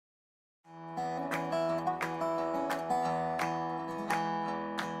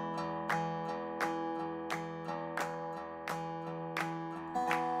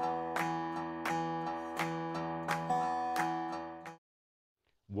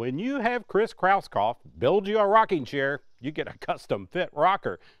When you have Chris Krauskopf build you a rocking chair, you get a custom fit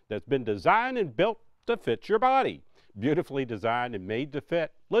rocker that's been designed and built to fit your body. Beautifully designed and made to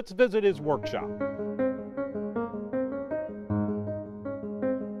fit. Let's visit his workshop.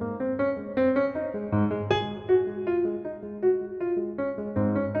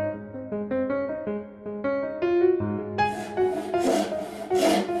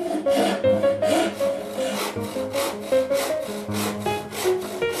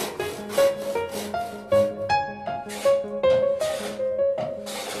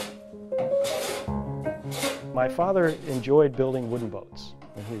 My father enjoyed building wooden boats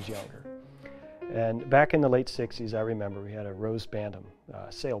when he was younger. And back in the late 60s, I remember we had a Rose Bantam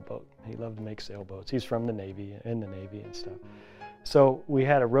sailboat. He loved to make sailboats. He's from the Navy, in the Navy and stuff. So we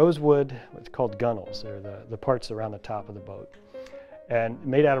had a rosewood, what's called gunnels. They're the parts around the top of the boat. And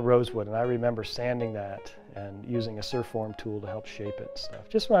made out of rosewood. And I remember sanding that and using a surfform tool to help shape it and stuff,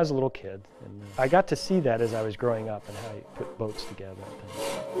 just when I was a little kid. And I got to see that as I was growing up and how you put boats together and things.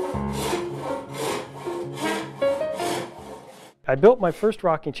 I built my first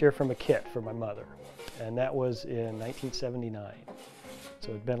rocking chair from a kit for my mother, and that was in 1979. So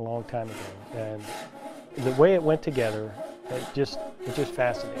it'd been a long time ago. And the way it went together, it just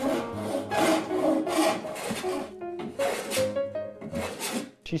fascinated me.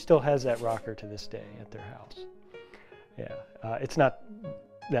 She still has that rocker to this day at their house. Yeah, it's not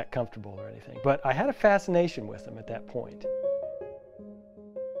that comfortable or anything, but I had a fascination with them at that point.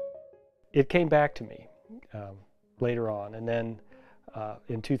 It came back to me later on, and then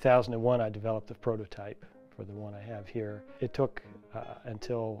in 2001 I developed the prototype for the one I have here. It took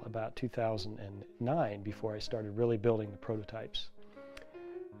until about 2009 before I started really building the prototypes.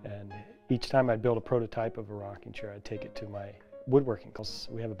 And each time I'd build a prototype of a rocking chair, I'd take it to my woodworking, because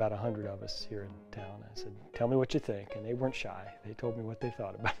we have about 100 of us here in town. I said, tell me what you think, and they weren't shy. They told me what they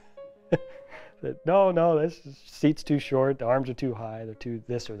thought about it. Said, no, this seat's too short, the arms are too high, they're too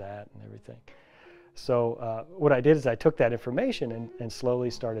this or that and everything. So what I did is I took that information and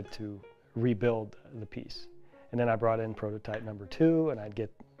slowly started to rebuild the piece. And then I brought in prototype number 2, and I'd get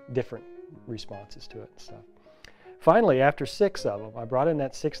different responses to it and stuff. Finally, after 6 of them, I brought in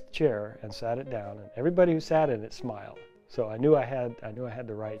that 6th chair and sat it down, and everybody who sat in it smiled. So I knew I was on the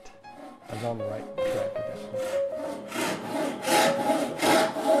right track at that point.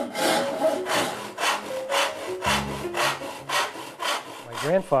 My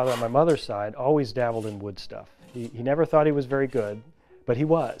grandfather on my mother's side always dabbled in wood stuff. He never thought he was very good, but he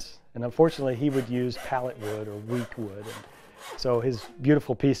was. And unfortunately, he would use pallet wood or weak wood. And so his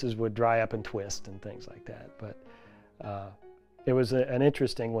beautiful pieces would dry up and twist and things like that. But it was an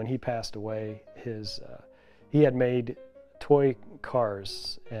interesting, when he passed away, he had made toy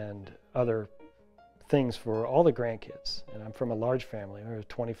cars and other things for all the grandkids. And I'm from a large family. There were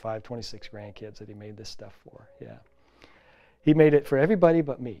 25, 26 grandkids that he made this stuff for. Yeah. He made it for everybody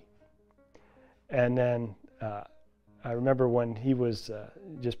but me. And then I remember when he was,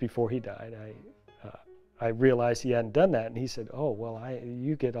 just before he died, I realized he hadn't done that, and he said, oh, well,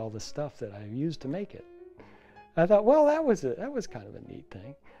 you get all the stuff that I used to make it. I thought, well, that was kind of a neat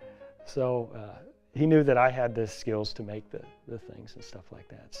thing. So he knew that I had the skills to make the things and stuff like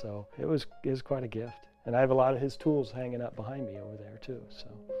that. So it was quite a gift. And I have a lot of his tools hanging up behind me over there too. So.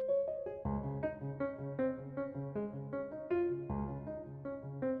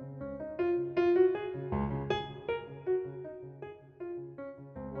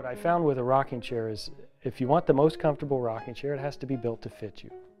 What I found with a rocking chair is, if you want the most comfortable rocking chair, it has to be built to fit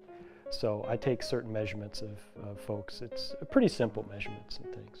you. So I take certain measurements of folks. It's pretty simple measurements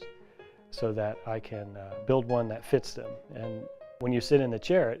and things, so that I can build one that fits them. And when you sit in the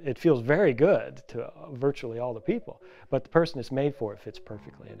chair, it feels very good to virtually all the people, but the person it's made for, it fits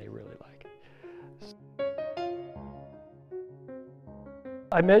perfectly and they really like it.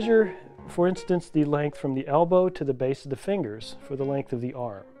 I measure, for instance, the length from the elbow to the base of the fingers for the length of the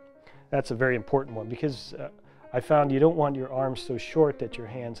arm. That's a very important one, because I found you don't want your arms so short that your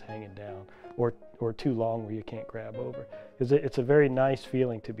hand's hanging down, or too long where you can't grab over. Because it's a very nice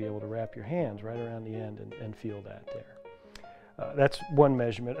feeling to be able to wrap your hands right around the end and feel that there. That's one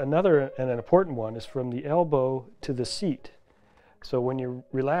measurement. Another, and an important one, is from the elbow to the seat. So when you're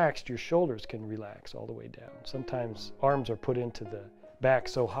relaxed, your shoulders can relax all the way down. Sometimes arms are put into the back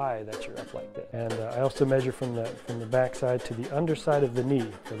so high that you're up like that. And I also measure from the back side to the underside of the knee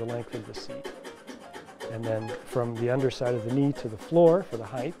for the length of the seat. And then from the underside of the knee to the floor for the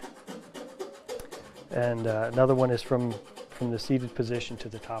height. And another one is from the seated position to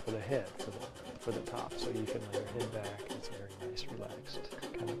the top of the head for the top. So you can lay your head back. It's a very nice, relaxed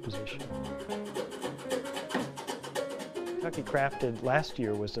kind of position. Kentucky Crafted last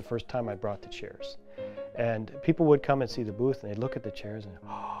year was the first time I brought the chairs. And people would come and see the booth and they'd look at the chairs and,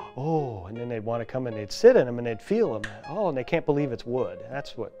 oh, and then they'd want to come and they'd sit in them and they'd feel them. Oh, and they can't believe it's wood.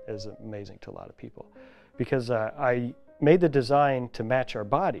 That's what is amazing to a lot of people. Because I made the design to match our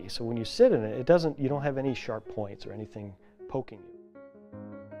body. So when you sit in it, you don't have any sharp points or anything poking you.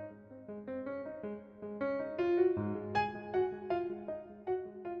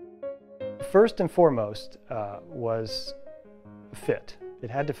 First and foremost was fit.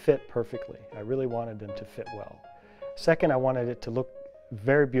 It had to fit perfectly. I really wanted them to fit well. Second, I wanted it to look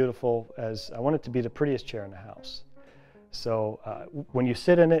very beautiful, as I want it to be the prettiest chair in the house. So when you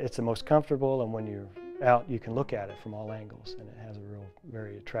sit in it, it's the most comfortable, and when you're out, you can look at it from all angles, and it has a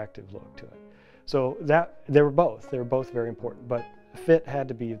very attractive look to it. So they were both very important, but fit had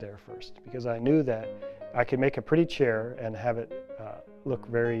to be there first, because I knew that I could make a pretty chair and have it look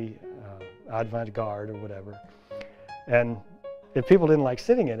very avant-garde or whatever. And if people didn't like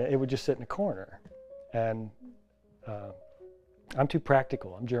sitting in it, it would just sit in a corner. And I'm too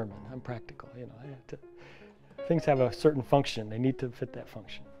practical. I'm German. I'm practical. You know, things have a certain function. They need to fit that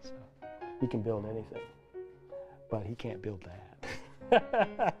function. So he can build anything, but he can't build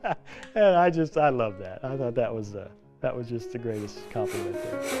that. And I love that. I thought that was just the greatest compliment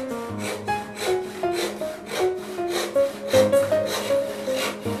there.